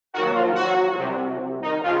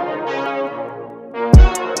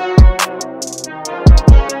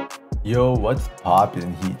Yo, what's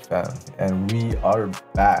poppin', Heat fam? And we are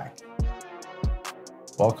back.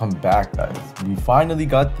 Welcome back, guys. We finally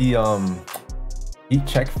got the Heat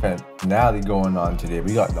check finale going on today.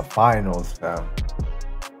 We got the finals, fam.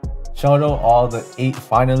 Shout out all the 8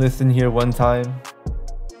 finalists in here one time.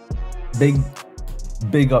 Big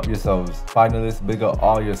up yourselves. Finalists, big up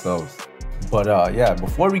all yourselves. But yeah,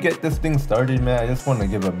 before we get this thing started, man, I just want to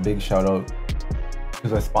give a big shout out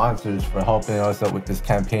to our sponsors for helping us out with this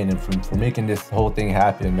campaign and for making this whole thing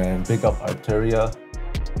happen, man. Big up Arturia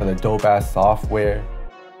for the dope ass software.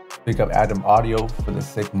 Big up Adam Audio for the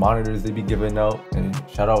sick monitors they be giving out. And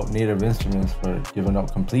shout out Native Instruments for giving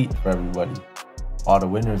out Complete for everybody. All the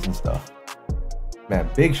winners and stuff. Man,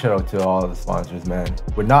 big shout out to all the sponsors, man.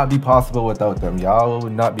 Would not be possible without them. Y'all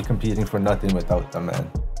would not be competing for nothing without them,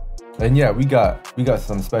 man. And yeah, we got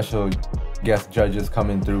some special guest judges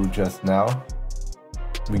coming through just now.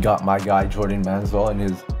 We got my guy Jordon Manswell and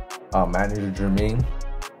his manager Jermayne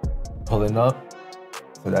pulling up,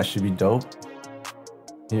 so that should be dope.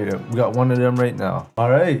 Here, we got one of them right now.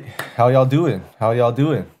 All right, how y'all doing?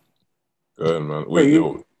 Good, man. Wait,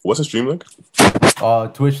 yo, what's the stream link?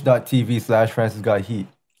 Twitch.tv/FrancisGotHeat.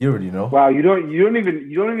 You already know. Wow, you don't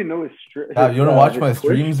even know his stream. You don't watch my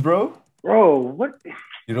streams, bro? Bro, what?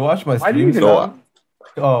 You don't watch my Why do you streams? even know?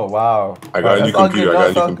 Oh wow. I got a new computer.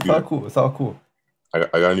 It's all cool. It's all cool. I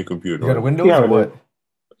got a new computer. You got a Windows or what?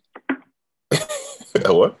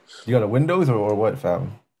 What? You got a Windows or what,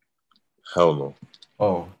 fam? Hell no.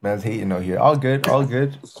 Oh, man's hating out here. All good.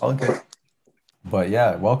 But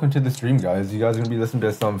yeah, welcome to the stream, guys. You guys are gonna be listening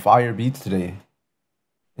to some fire beats today.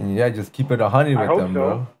 And yeah, just keep it 100 with them,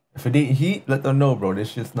 bro. If it ain't heat, let them know, bro.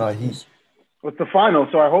 This shit's not heat. It's the final,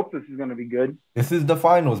 so I hope this is gonna be good. This is the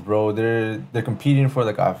finals, bro. They're competing for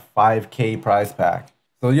like a 5K prize pack.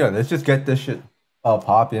 So yeah, let's just get this shit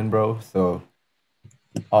pop in, bro. So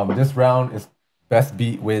this round is best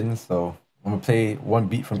beat wins. So I'm gonna play one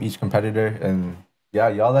beat from each competitor, and yeah,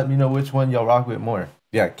 y'all let me know which one y'all rock with more.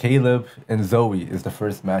 Yeah, Caleb and Zoe is the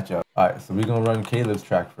first matchup. All right, so we're gonna run Caleb's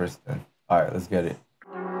track first then. All right, let's get it.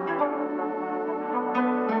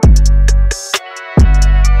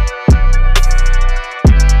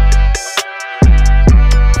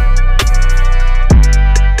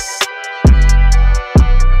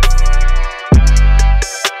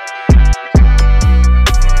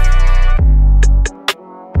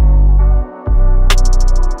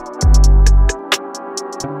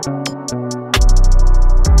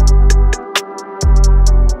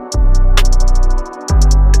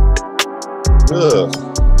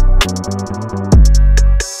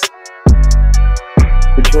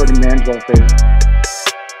 The Jordon Manswell face.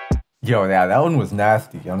 Yo, yeah, that one was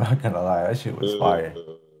nasty. I'm not gonna lie, that shit was fire.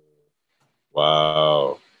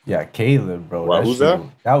 Wow. Yeah, Caleb, bro. Wow, who's that?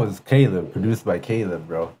 That was Caleb, produced by Caleb,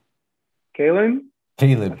 bro. Kalen?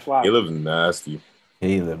 Caleb, Caleb's nasty.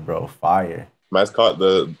 Caleb, bro, fire. Man's caught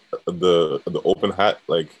the open hat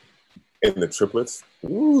like in the triplets.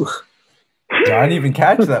 Ooh. Yo, I didn't even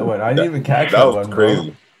catch that one. I didn't even catch that one, crazy.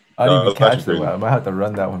 Bro. I didn't even catch that crazy. one. I might have to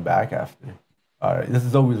run that one back after. All right, this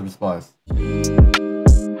is always a response.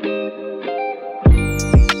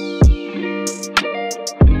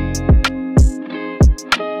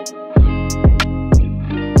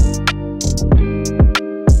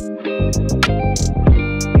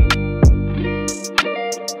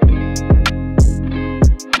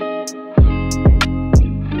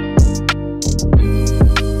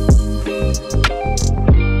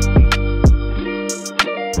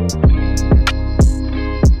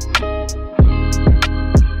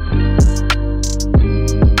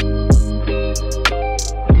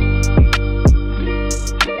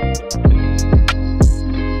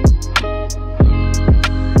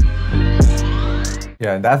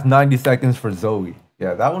 Yeah, and that's 90 seconds for Zoe.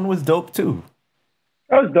 Yeah, that one was dope too.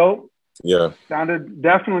 That was dope. Yeah. Sounded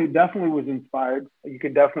definitely was inspired. You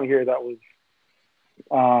could definitely hear that was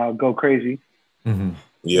go crazy. Mm-hmm.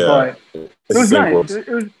 Yeah. But it was nice. It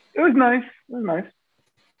was nice. It was nice.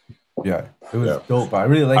 Yeah, it was dope. I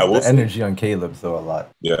really like the energy on Caleb so a lot.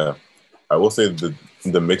 Yeah. I will say the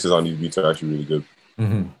mixes on these beats are actually really good.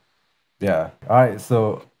 Mm-hmm. Yeah. All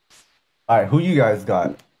right, who you guys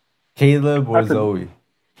got? Caleb or Zoe?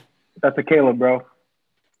 That's a Caleb, bro.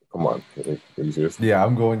 Come on. Are you serious? Yeah,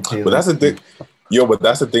 I'm going Caleb. But that's the thing. Yo, but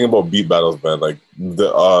that's the thing about beat battles, man. Like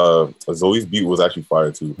the Zoe's beat was actually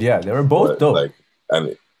fire too. Yeah, they were both dope. Like,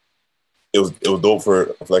 and it was dope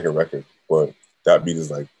for like a record. But that beat is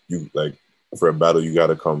like you like for a battle you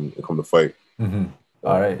gotta come to fight. Mm-hmm.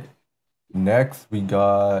 All right. Next we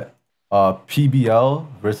got PBL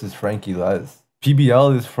versus Frankie Les.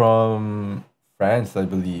 PBL is from France, I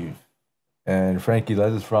believe. And Frankie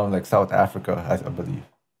Les is from like South Africa, I believe.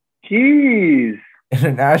 Jeez.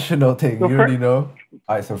 International thing, So you already know.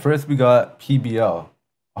 All right, so first we got PBL,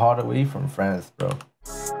 all the way from France, bro.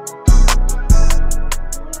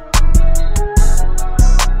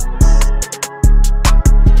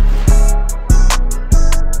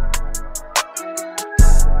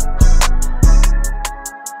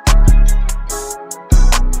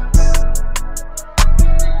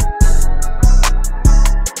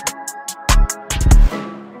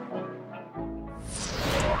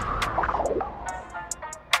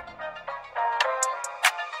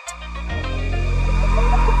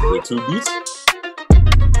 Wait, 2 beats?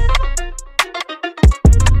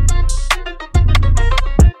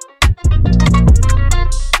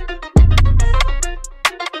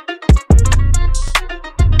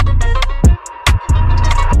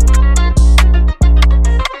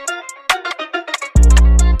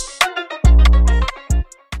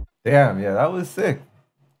 Damn, yeah, that was sick.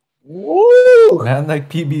 Woo! Man, like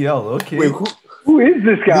PBL, okay. Wait, Who is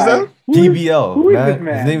this guy? that? PBL, who is man. this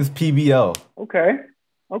man? His name's PBL. Okay.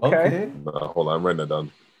 Okay. Nah, hold on, I'm writing that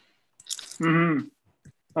down. Mm-hmm.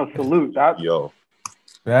 Oh, salute. That, Yo.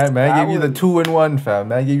 Man That gave you the was- 2-in-1, fam.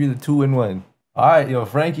 Man gave you the 2-in-1. All right, yo,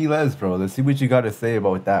 Frankie Les, bro. Let's see what you got to say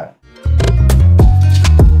about that.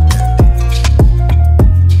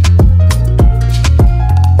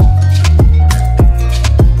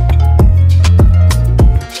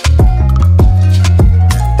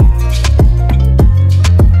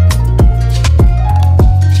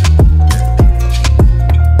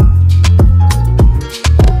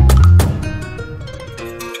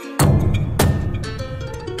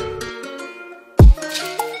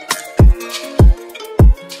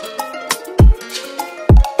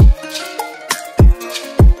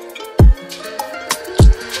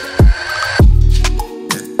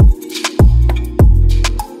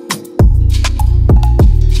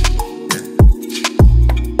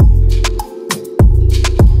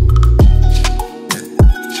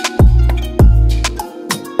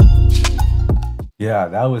 Yeah,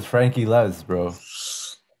 that was Frankie Les, bro.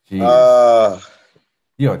 Jeez.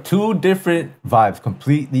 Yo, 2 different vibes,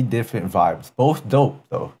 completely different vibes. Both dope,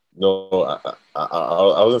 though. No, I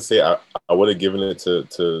was gonna say I would have given it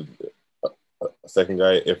to a second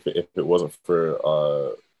guy if it wasn't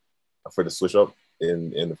for the switch up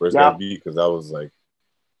in the first guy's beat, because that was like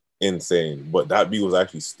insane. But that beat was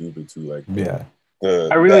actually stupid too. Like Yeah.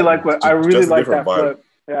 I really like just that different vibe. flip.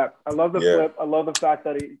 Yeah, I love the flip. I love the fact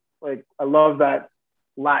that I love that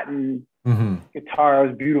Latin guitar. It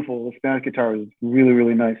was beautiful. The Spanish guitar was really,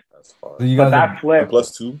 really nice. That's fine. So you But guys that are, flip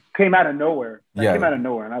 +2. came out of nowhere. Yeah. Came out of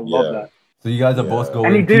nowhere, and I love that. so you guys are both Yeah. going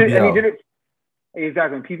And he did PBL. it. And he did it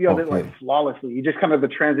exactly. And PBL did it Okay. like flawlessly. He just kind of the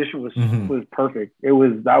transition was Mhm. was perfect. That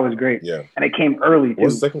was great. Yeah. And it came early What too.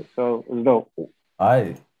 was the second? So it was dope. All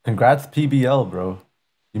right. Congrats, PBL, bro.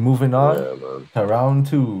 You moving on Yeah, man. to round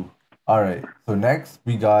 2. All right. So next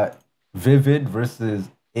we got Vivid versus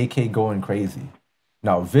AK Going Crazy.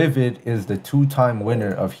 Now, Vivid is the 2-time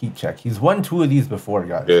winner of Heat Check. He's won 2 of these before,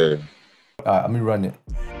 guys. Yeah. Let me run it.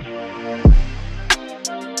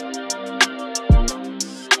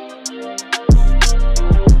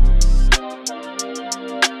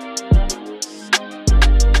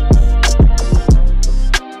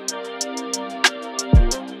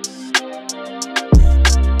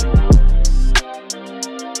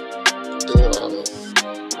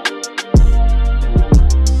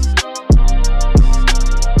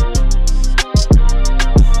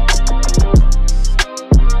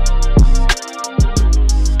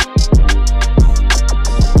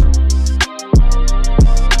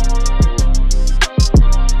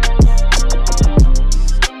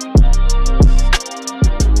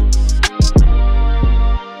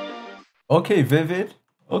 Okay, Vivid.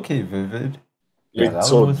 Okay, Vivid. Yeah, Wait, that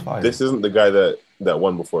so one was fire. this isn't the guy that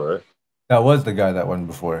won before, right? That was the guy that won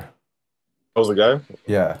before. That was the guy?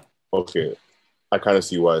 Yeah. Okay. I kind of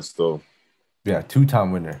see why it's still. Yeah,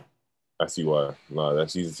 2-time winner. I see why. Nah,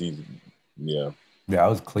 that's he's yeah. Yeah, I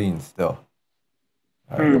was clean still.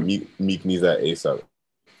 Meek needs that ASAP.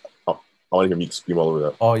 I want to hear Meek scream all over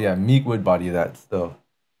that. Oh, yeah, Meek would body that still.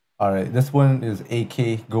 All right, this one is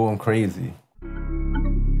AK Going Crazy.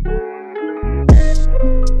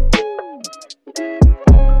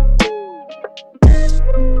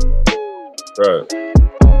 Right.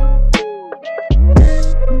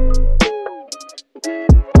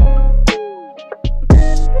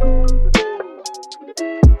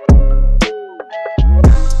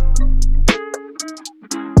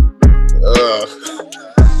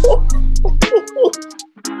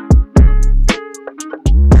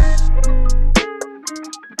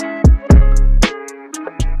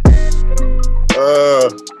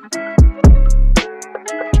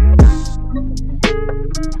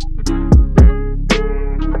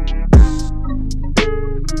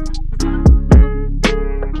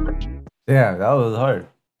 Damn, that was hard.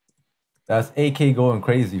 That's AK going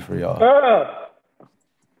crazy for y'all.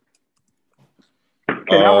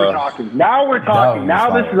 Okay, now we're talking. Now we're talking.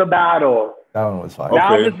 Now this is a battle. That one was fire.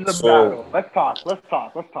 Now this is a battle. Let's talk.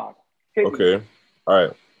 Okay. All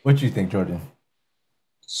right. What do you think, Jordan?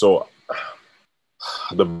 So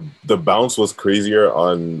the bounce was crazier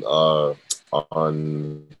on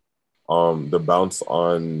the bounce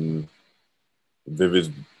on Vivid's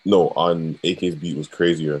on AK's beat was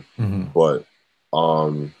crazier. But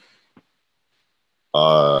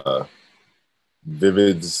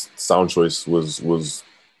Vivid's sound choice was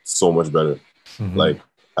so much better. Like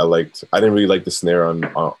I didn't really like the snare on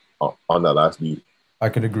that last beat. I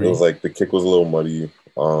could agree. It was like the kick was a little muddy.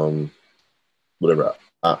 Whatever.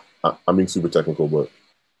 I'm being super technical, but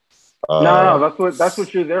no, that's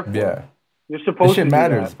what you're there for. Yeah, you're supposed to. Shit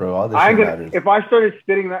matters, that. bro. All this shit matters. If I started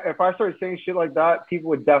spitting that, if I started saying shit like that, people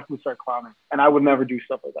would definitely start clowning, and I would never do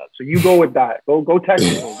stuff like that. So you go with that. Go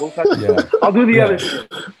technical. Go technical. Yeah. I'll do the other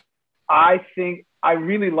shit. I think I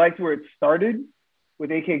really liked where it started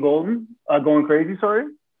with AK Golden going crazy. Sorry,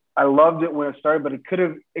 I loved it when it started, but it could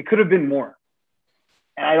have been more.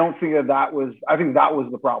 And I don't think that was. I think that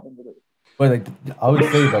was the problem with it. But like I would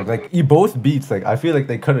say though, like both beats, like I feel like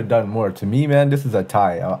they could have done more. To me, man, this is a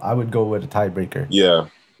tie. I would go with a tiebreaker. Yeah,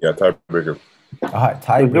 tiebreaker. All right,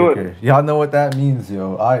 tiebreaker. Y'all know what that means,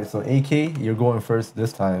 yo. All right, so AK, you're going first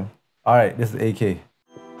this time. All right, this is AK.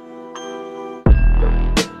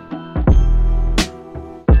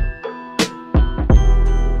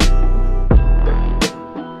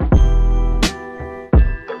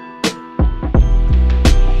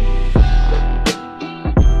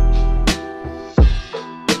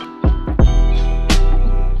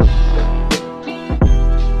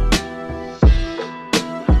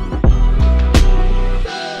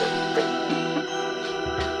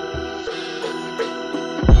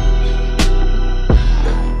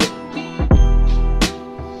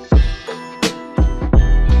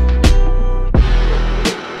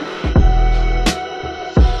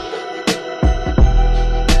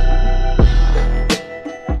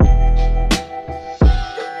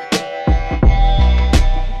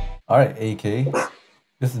 All right, AK.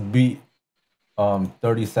 This is beat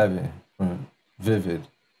 37 from Vivid.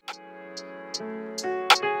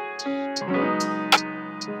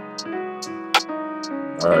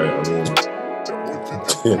 All right, I mean,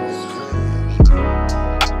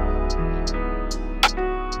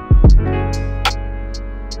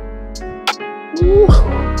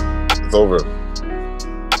 it's over.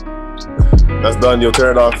 That's done. You'll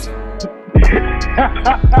turn it off.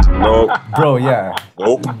 Nope. Bro, yeah.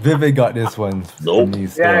 Nope. Vivid got this one. Nope.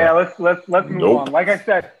 Yeah. Let's move on. Like I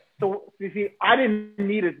said, so you see, I didn't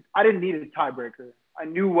need a tiebreaker. I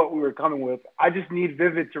knew what we were coming with. I just need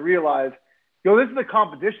Vivid to realize, yo, this is a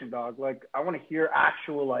competition, dog. Like, I want to hear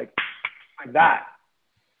actual like that.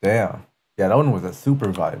 Damn. Yeah, that one was a super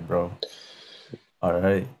vibe, bro. All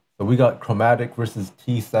right. So we got Chromatic versus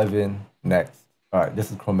T7 next. All right,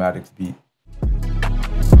 this is Chromatic's beat.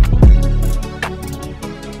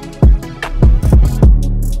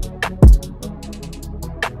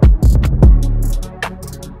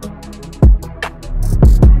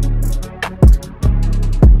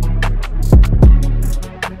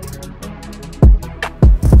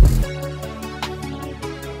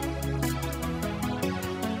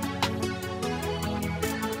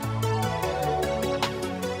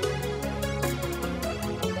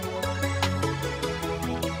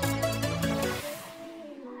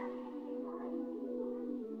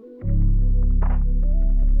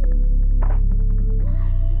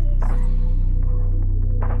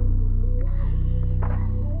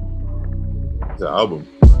 The album.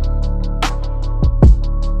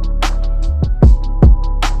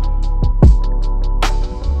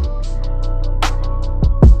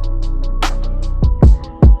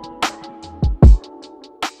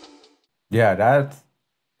 Yeah,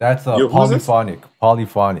 that's polyphonic.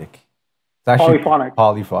 Polyphonic. It's actually polyphonic.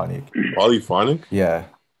 Polyphonic? Yeah.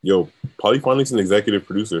 Yo, Polyphonic's an executive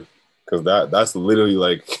producer, because that's literally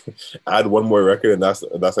like add one more record and that's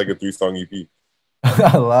like a 3-song EP.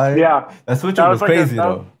 I lied. Yeah, that switch up was like crazy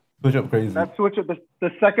though. Switch up crazy. That switch up.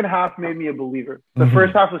 The second half made me a believer. The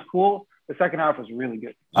first half was cool. The second half was really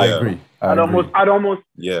good. Yeah. I agree. I'd almost.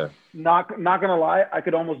 Yeah. Not gonna lie, I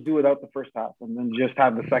could almost do without the first half and then just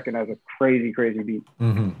have the second as a crazy beat.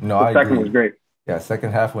 No, the second was great. Yeah,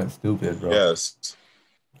 second half went stupid, bro. Yes.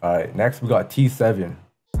 All right, next we got T7.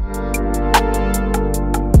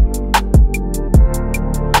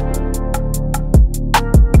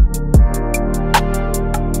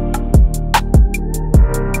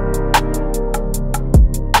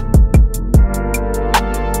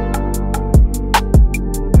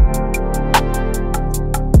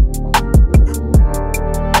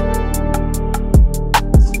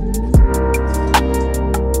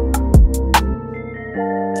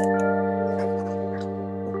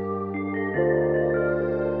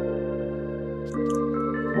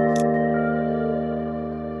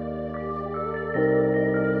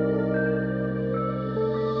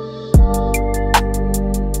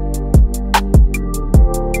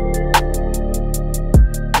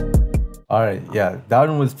 All right, yeah, that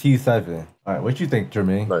one was T7. All right, what you think,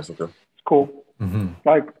 Jermaine? Nice, okay. It's cool. Mm-hmm.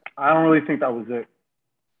 Like, I don't really think that was it,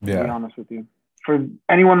 to Yeah. be honest with you. For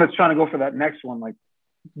anyone that's trying to go for that next one, like,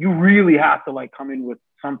 you really have to, like, come in with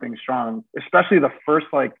something strong, especially the first,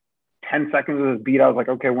 like, 10 seconds of this beat. I was like,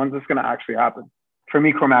 okay, when's this going to actually happen? For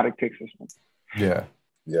me, Chromatic takes this one. Yeah.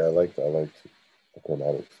 Yeah, I like the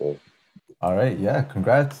Chromatic. So. All right, yeah,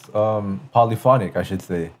 congrats. Polyphonic, I should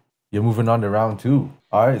say. You're moving on to round 2.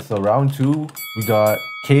 All right, so round 2, we got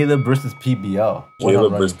Caleb versus PBL.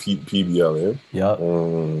 Caleb versus PBL, yeah? Yep.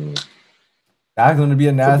 That's going to be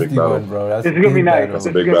a nasty one, bro. That's this is going to be nice. That's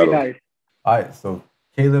a big battle. Nice. All right, so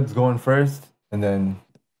Caleb's going first, and then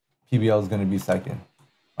PBL is going to be second.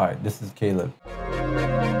 All right, this is Caleb.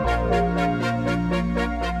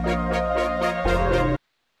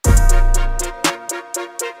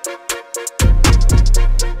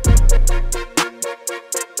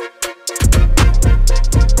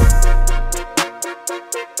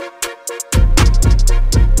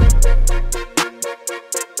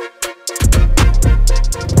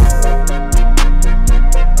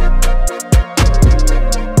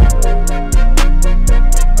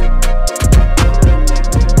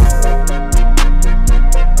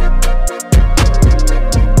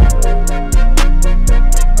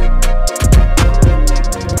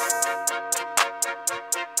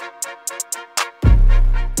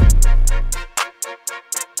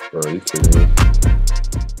 Bro, you kidding me?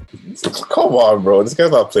 Come on, bro. This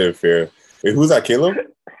guy's not playing fair. Wait, who's that, Caleb?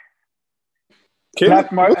 What's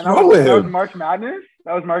wrong with him? That was March Madness?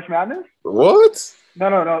 That was March Madness? What?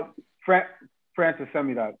 No. Francis, send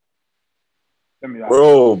me that.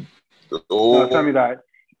 Bro. No, send me that.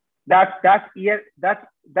 That's ESPN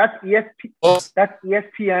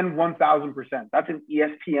 1000%. That's an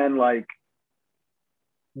ESPN like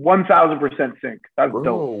 1000% sync. That's bro,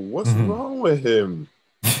 dope. What's wrong with him?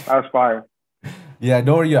 That was fire. Yeah,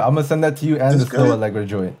 don't worry. I'm gonna send that to you and the Slow Allegro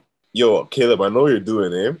joint. Yo, Caleb, I know what you're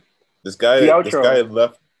doing, eh? This guy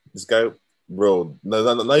left. This guy, bro,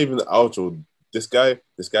 not even the outro. This guy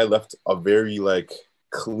left a very like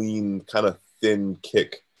clean, kind of thin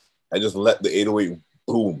kick. I just let the 808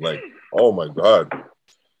 boom. Like, oh my god,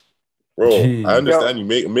 bro. Jeez. I understand you.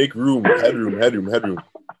 Make room, headroom.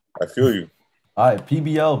 I feel you. All right,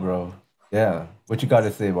 PBL, bro. Yeah, what you got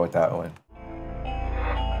to say about that one?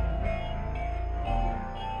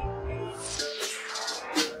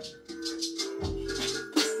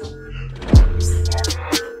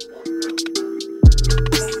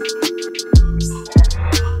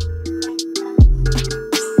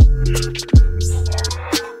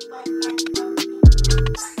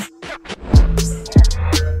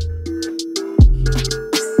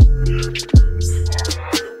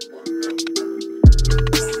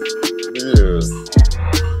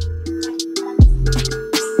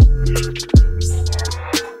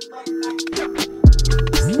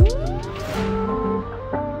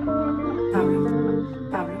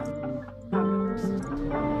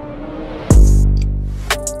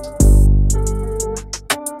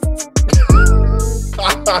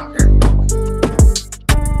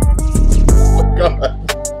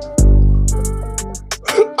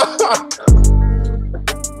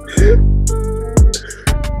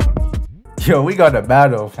 Yo, we got a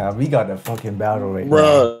battle, fam. We got a fucking battle right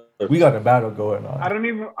now. We got a battle going on. I don't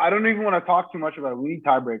even want to talk too much about it. We need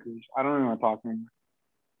tiebreakers. I don't even want to talk anymore.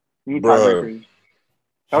 We need tiebreakers.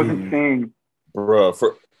 That was insane. Bro,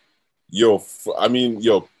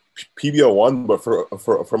 PBL won, but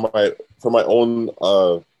for my own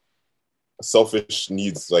selfish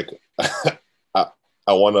needs, like I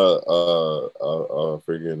want a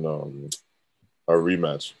friggin' a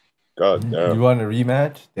rematch. God damn. You want a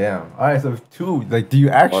rematch? Damn. All right, so 2. Like, do you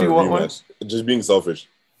actually want one? Just being selfish.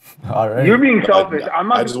 All right. You're being selfish.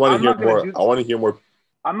 I just want to hear more. I want to hear more.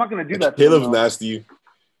 I'm not gonna do that. Caleb's nasty.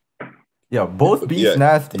 Yeah, both beats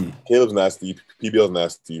nasty. Caleb's nasty. PBL's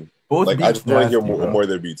nasty. Both beats I just want to hear more of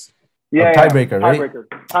their beats. Yeah, tiebreaker, right? Tiebreaker.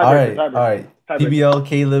 All right. PBL,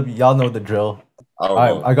 Caleb, y'all know the drill. All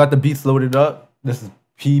right, I got the beats loaded up. This is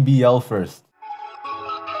PBL first.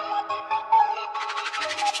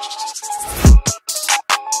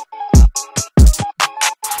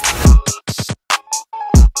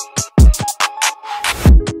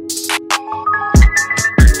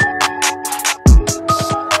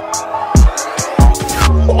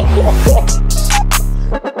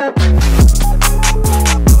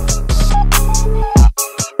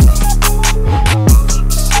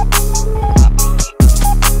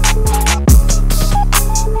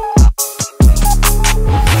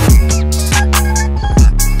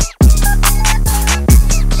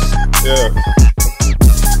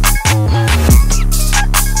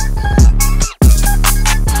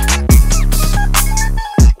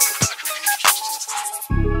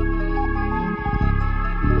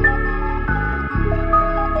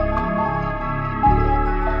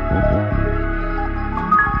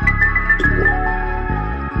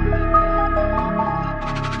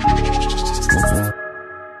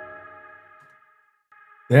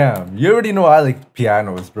 Damn, you already know I like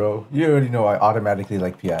pianos, bro. You already know I automatically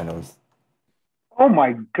like pianos. Oh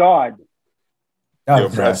my god. Yo,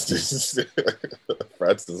 Francis.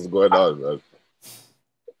 Francis is going on, man.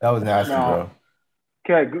 That was nasty, bro.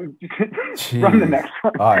 Okay, run the next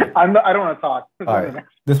one. All right. I don't want to talk. All right.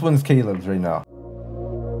 This one's Caleb's right now.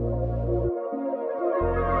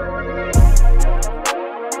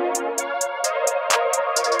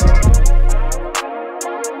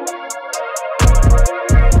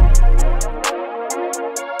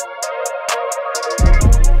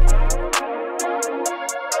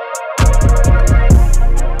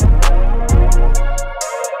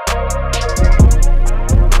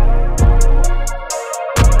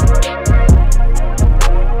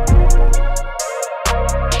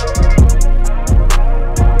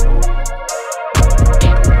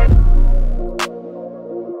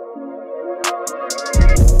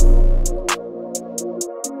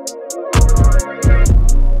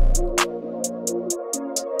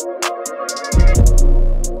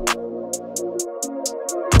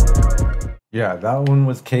 Yeah, that one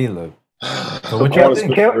was Caleb. So what you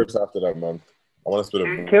think? First after that, man. I want to spit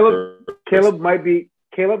a Caleb might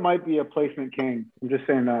be a placement king. I'm just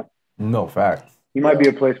saying that. No facts. He might be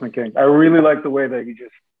a placement king. I really like the way that he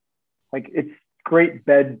just it's great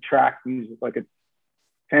bed track music. Like it's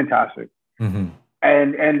fantastic. Mm-hmm.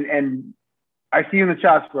 And I see you in the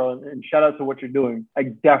chats, bro. And shout out to what you're doing. I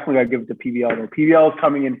definitely gotta give it to PBL though. PBL is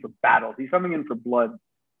coming in for battles. He's coming in for blood.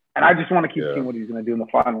 And I just want to keep seeing what he's going to do in the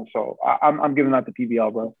finals. So I'm giving that to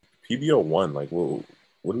PBL, bro. PBL won. Like, what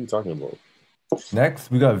are we talking about?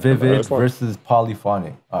 Next, we got Vivid versus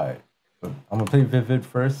Polyphonic. All right. So I'm going to play Vivid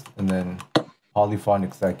first and then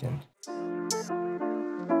Polyphonic second.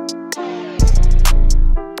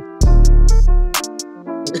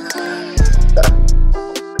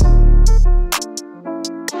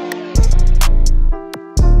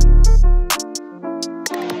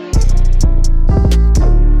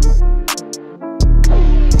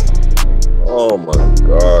 Oh my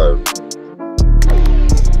god.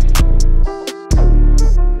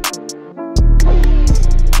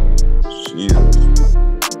 Jesus.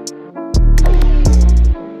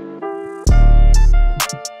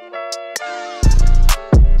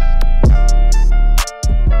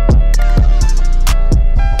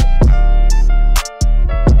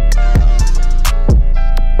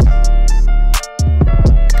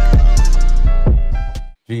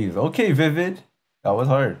 Jeez. Okay, Vivid. That was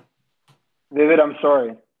hard. Vivid, I'm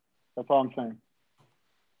sorry. That's all I'm saying.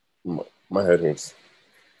 My head hurts.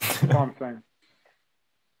 That's all I'm saying.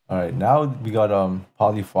 All right, now we got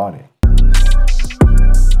Polyphonic.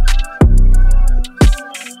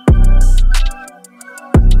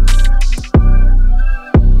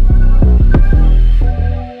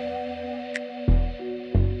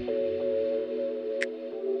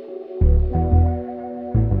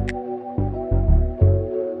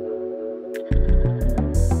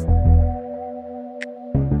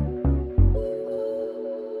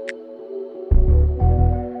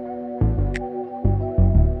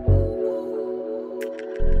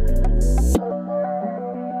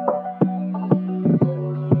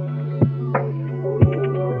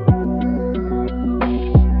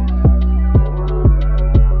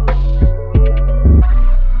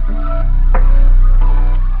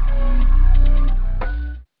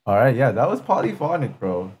 All right, yeah, that was Polyphonic,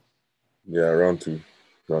 bro. Yeah, round two.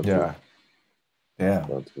 Yeah.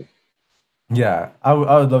 Round two. Yeah, I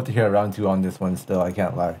would love to hear round two on this one still, I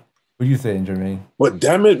can't lie. What are you saying, Jermaine? But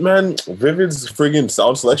damn it, man, Vivid's friggin'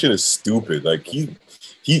 sound selection is stupid. Like he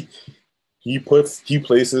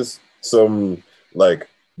places some like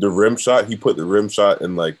the rim shot. He put the rim shot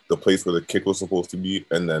in like the place where the kick was supposed to be,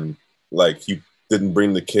 and then like he didn't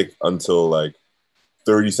bring the kick until like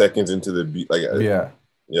 30 seconds into the beat. Like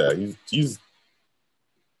he's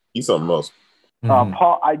something else. Mm-hmm.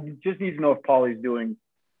 Paul, I just need to know if Pauly's doing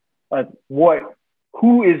like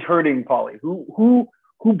who is hurting Pauly? Who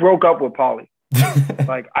broke up with Pauly?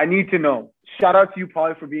 Like, I need to know. Shout out to you,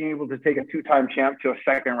 Pauly, for being able to take a 2-time champ to a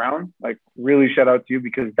second round. Like, really shout out to you,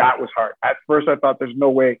 because that was hard. At first, I thought there's no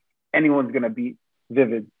way anyone's going to beat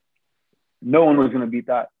Vivid. No one was going to beat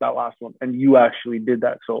that last one. And you actually did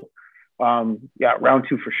that. So, yeah, round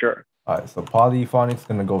two for sure. All right, so Polyphonic's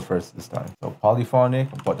going to go first this time. So, Polyphonic,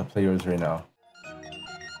 I'm about to play yours right now.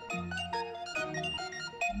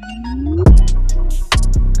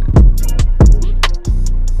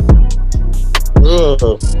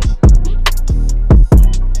 Ugh.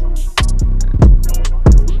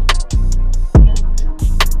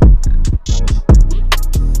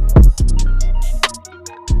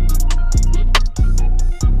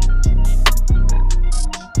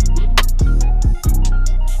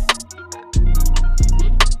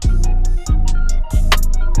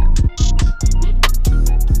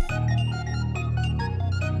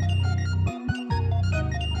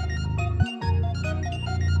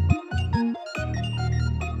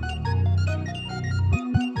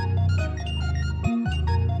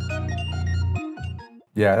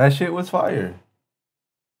 Yeah, that shit was fire.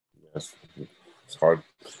 Yes, it's hard.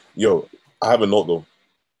 Yo, I have a note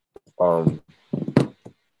though.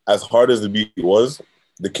 As hard as the beat was,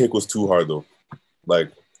 the kick was too hard though.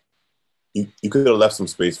 Like you could have left some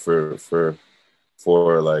space for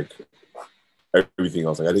like everything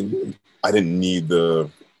else. Like I didn't need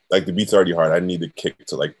the beat's already hard. I didn't need the kick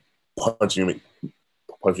to like punch you in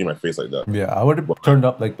my face like that. Yeah, I would have turned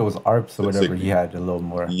up like those arps or whatever he had a little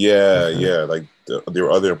more. Yeah, yeah. Like there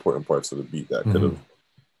were other important parts of the beat that could have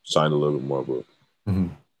shined a little bit more, bro.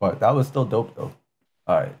 But that was still dope though.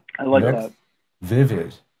 All right, I like that.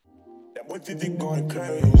 Vivid. What did you going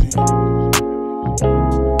crazy?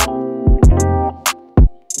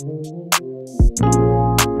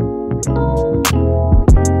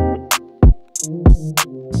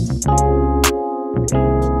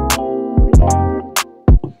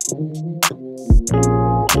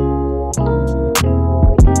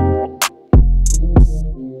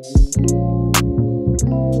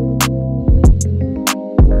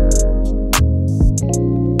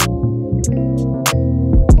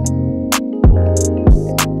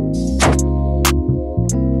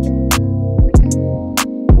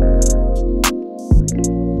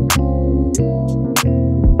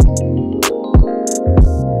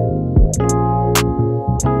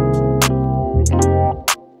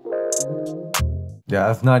 Yeah,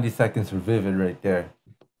 that's 90 seconds for Vivid right there.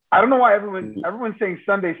 I don't know why everyone's saying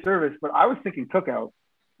Sunday service, but I was thinking cookout.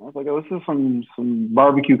 I was like, oh, this is some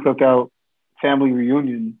barbecue cookout family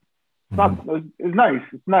reunion. It's nice.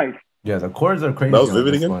 It's nice. Yeah, the chords are crazy. That was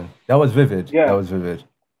Vivid again? One. That was Vivid. Yeah. That was Vivid.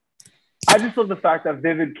 I just love the fact that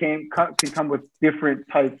Vivid can come with different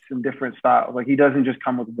types and different styles. Like he doesn't just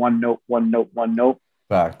come with one note.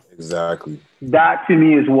 Facts. Exactly. That to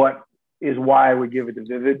me is why I would give it to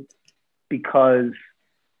Vivid, because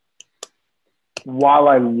while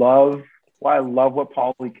I love what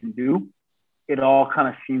Pauly can do, it all kind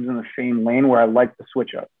of seems in the same lane where I like the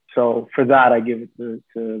switch up. So for that, I give it to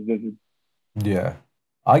Vivid. Yeah,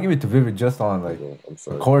 I'll give it to Vivid just on like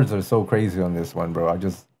the chords are so crazy on this one, bro. I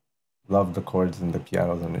just love the chords and the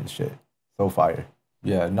pianos and this shit. So fire.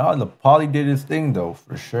 Yeah, no, the Pauly did his thing though,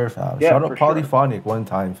 for sure, fam. Yeah, shout out Polyphonic one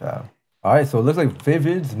time, fam. All right, so it looks like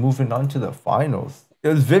Vivid's moving on to the finals. It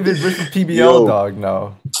was Vivid versus PBL, dog,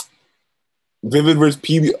 now. Vivid versus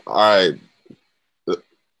PBL. All right.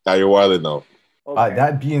 Now you're wilding now. Okay.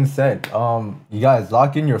 That being said, you guys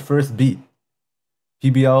lock in your first beat.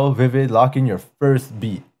 PBL, Vivid, lock in your first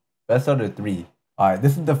beat. Best out of 3. All right,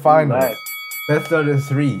 this is the final. Right. Best out of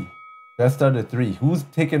 3. Best out of 3. Who's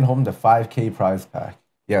taking home the 5K prize pack?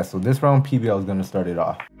 Yeah, so this round PBL is going to start it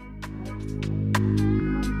off.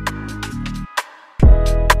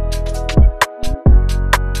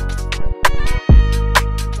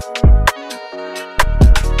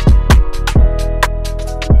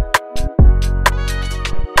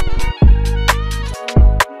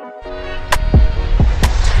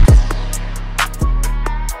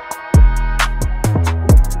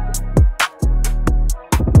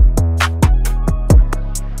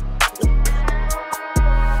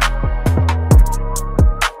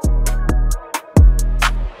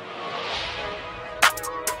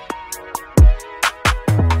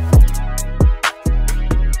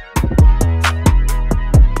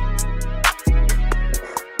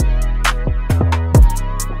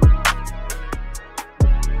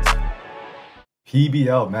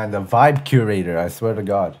 PBL, man, the vibe curator, I swear to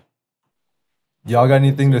God. Y'all got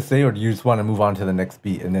anything to say, or do you just want to move on to the next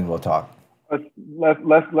beat and then we'll talk? Let's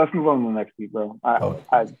move on to the next beat, bro.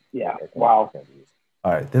 Yeah, wow.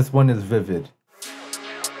 All right, this one is Vivid.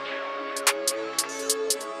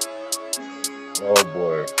 Oh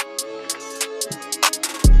boy.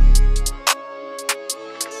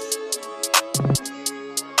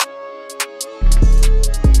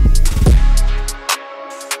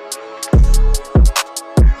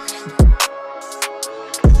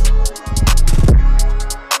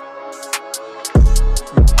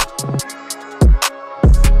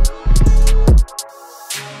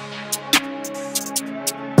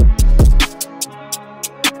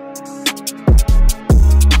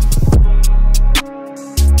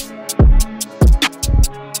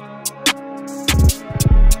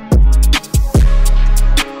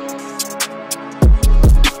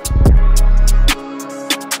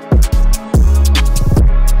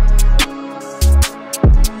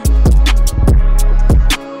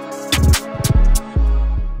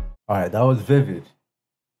 All right, that was Vivid.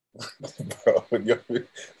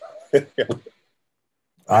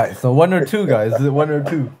 All right, so 1 or 2, guys. Is it 1 or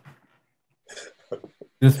 2?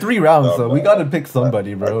 There's 3 rounds, so we got to pick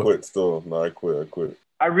somebody, bro. I quit still. No, I quit.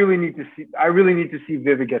 I really need to see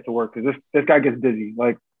Vivid get to work because this guy gets busy,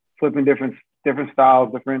 like flipping different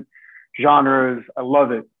styles, different genres. I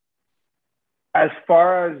love it. As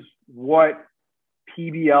far as what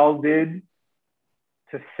PBL did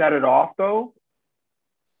to set it off, though,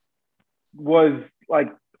 was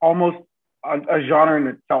like almost a genre in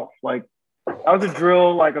itself. Like that was a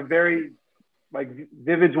drill, like a very like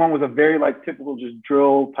Vivid's one was a very like typical just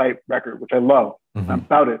drill type record, which I love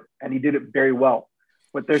about it, and he did it very well.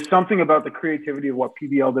 But there's something about the creativity of what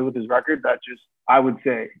PBL did with his record that just I would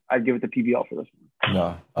say I'd give it to PBL for this one.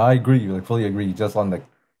 No, I agree. Like fully agree. Just on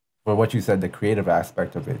for what you said, the creative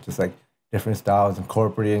aspect of it, just like different styles,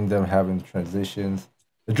 incorporating them, having the transitions.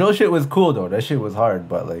 The drill shit was cool though. That shit was hard,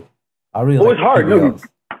 but like I really like hard. PBL's.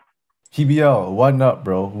 PBL 1-0,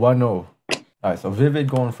 bro. 1-0. All right, so Vivid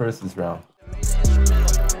going first this round.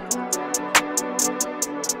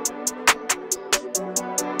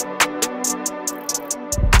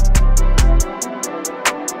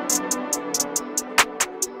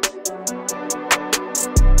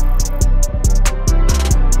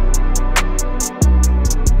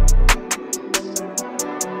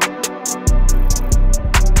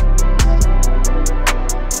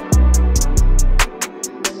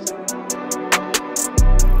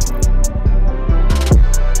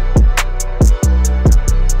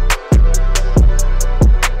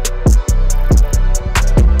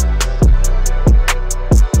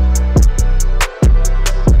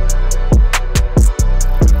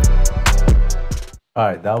 All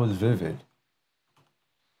right, that was Vivid.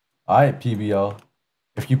 All right, PBL.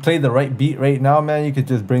 If you play the right beat right now, man, you could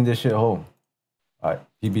just bring this shit home. All right,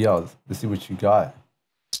 PBL, let's see what you got.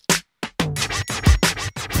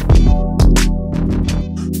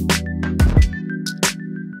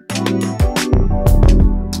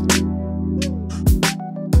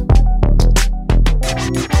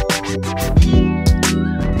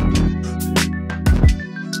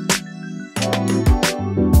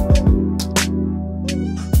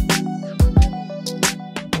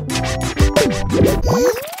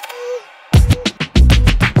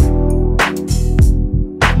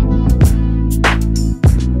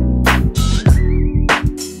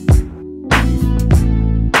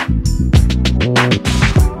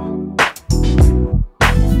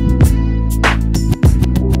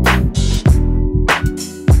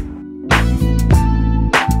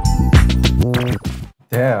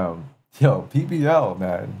 Damn. Yo, PBL,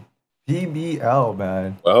 man. PBL,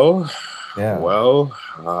 man. Well, yeah. Well,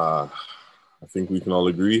 I think we can all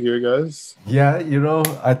agree here, guys. Yeah, you know,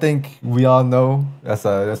 I think we all know that's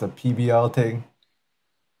a PBL thing.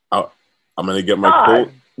 I'm gonna get my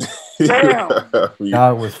quote. Damn.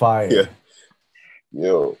 That was fire.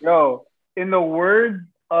 Yeah. Yo, in the words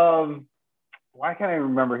of why can't I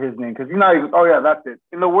remember his name? Because he's not even, oh yeah, that's it.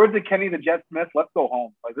 In the words of Kenny the Jet Smith, let's go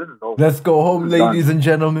home. Like this is over. Let's go home, ladies and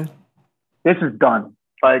gentlemen. This is done.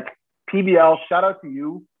 Like PBL, shout out to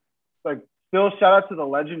you. Like still shout out to the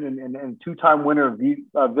legend and two-time winner of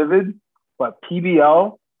Vivid. But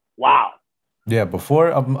PBL, wow. Yeah,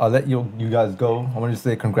 before I'll let you guys go, I want to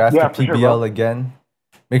say congrats to PBL again.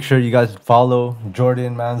 Make sure you guys follow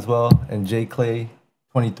Jordon Manswell and Clay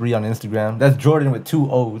 23 on Instagram. That's Jordan with 2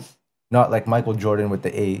 O's. Not like Michael Jordan with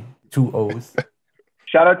the A, 2 O's.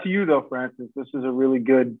 Shout out to you, though, Francis. This is a really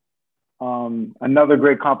good, another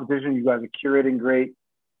great competition. You guys are curating great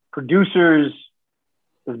producers.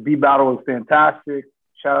 This beat battle was fantastic.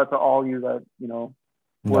 Shout out to all you that, you know,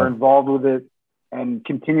 were involved with it. And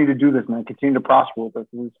continue to do this, man. Continue to prosper with us.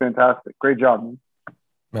 This is fantastic. Great job, man.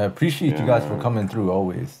 Man, I appreciate you guys for coming through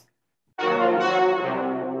always.